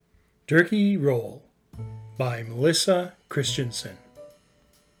Turkey Roll by Melissa Christensen.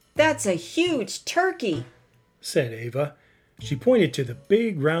 That's a huge turkey, said Ava. She pointed to the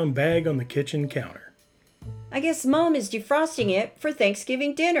big round bag on the kitchen counter. I guess Mom is defrosting it for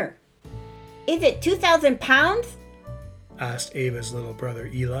Thanksgiving dinner. Is it 2,000 pounds? asked Ava's little brother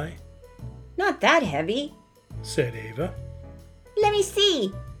Eli. Not that heavy, said Ava. Let me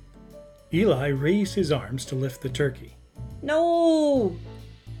see. Eli raised his arms to lift the turkey. No.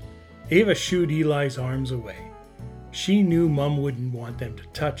 Ava shooed Eli's arms away. She knew Mom wouldn't want them to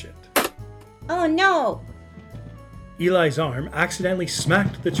touch it. Oh no. Eli's arm accidentally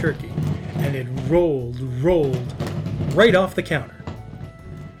smacked the turkey, and it rolled right off the counter.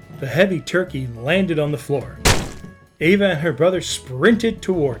 The heavy turkey landed on the floor. Ava and her brother sprinted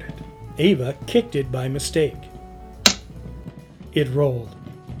toward it. Ava kicked it by mistake. It rolled.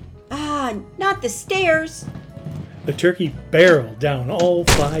 Ah, not the stairs. The turkey barreled down all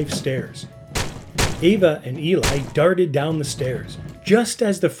 5 stairs. Ava and Eli darted down the stairs just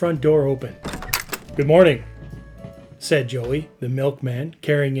as the front door opened. "Good morning," said Joey, the milkman,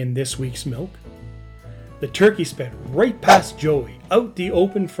 carrying in this week's milk. The turkey sped right past Joey, out the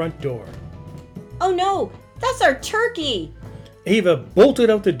open front door. Oh no, that's our turkey. Ava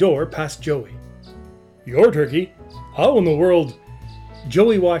bolted out the door past Joey. "Your turkey? How in the world?"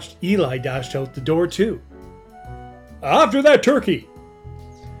 Joey watched Eli dash out the door too. "After that turkey!"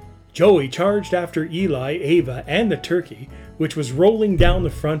 Joey charged after Eli, Ava, and the turkey, which was rolling down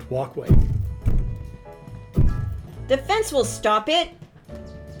the front walkway. The fence will stop it.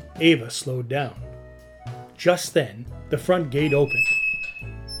 Ava slowed down. Just then, the front gate opened.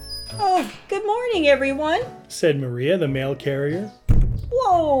 Oh, good morning, everyone, said Maria, the mail carrier.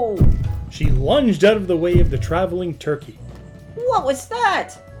 Whoa! She lunged out of the way of the traveling turkey. What was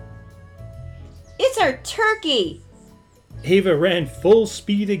that? It's our turkey! Ava ran full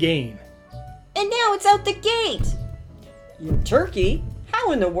speed again. And now it's out the gate! Your turkey?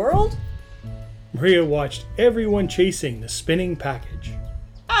 How in the world? Maria watched everyone chasing the spinning package.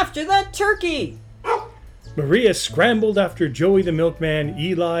 After that turkey! Maria scrambled after Joey the milkman,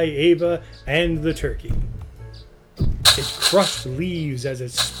 Eli, Ava, and the turkey. It crushed leaves as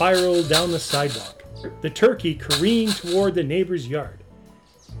it spiraled down the sidewalk. The turkey careened toward the neighbor's yard.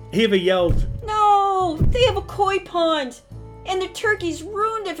 Ava yelled, "No! They have a koi pond! And the turkey's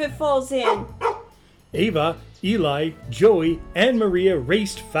ruined if it falls in!" Ava, Eli, Joey, and Maria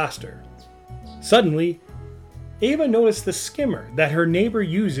raced faster. Suddenly, Ava noticed the skimmer that her neighbor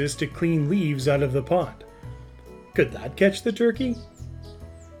uses to clean leaves out of the pond. Could that catch the turkey?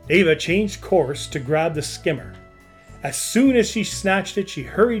 Ava changed course to grab the skimmer. As soon as she snatched it, she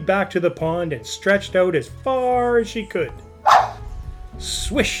hurried back to the pond and stretched out as far as she could.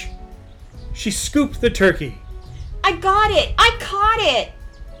 Swish! She scooped the turkey. I got it! I caught it!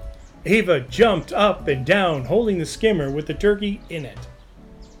 Ava jumped up and down, holding the skimmer with the turkey in it.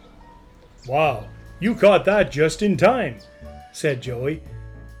 "Wow, you caught that just in time," said Joey.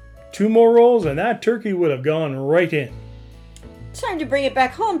 2 more rolls and that turkey would have gone right in. Time to bring it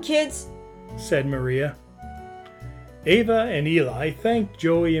back home, kids, said Maria. Ava and Eli thanked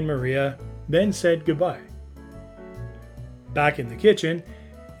Joey and Maria, then said goodbye. Back in the kitchen,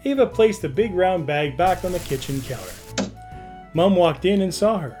 Ava placed the big round bag back on the kitchen counter. Mom walked in and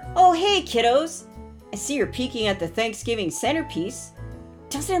saw her. Oh, hey, kiddos. I see you're peeking at the Thanksgiving centerpiece.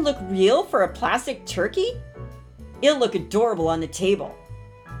 Doesn't it look real for a plastic turkey? It'll look adorable on the table.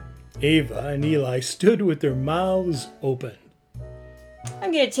 Ava and Eli stood with their mouths open.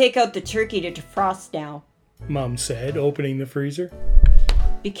 I'm going to take out the turkey to defrost now, Mom said, opening the freezer.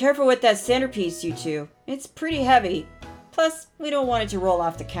 Be careful with that centerpiece, you two. It's pretty heavy. Plus, we don't want it to roll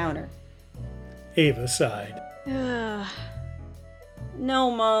off the counter. Ava sighed.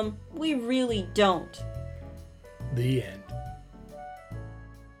 No, Mom, we really don't. The end.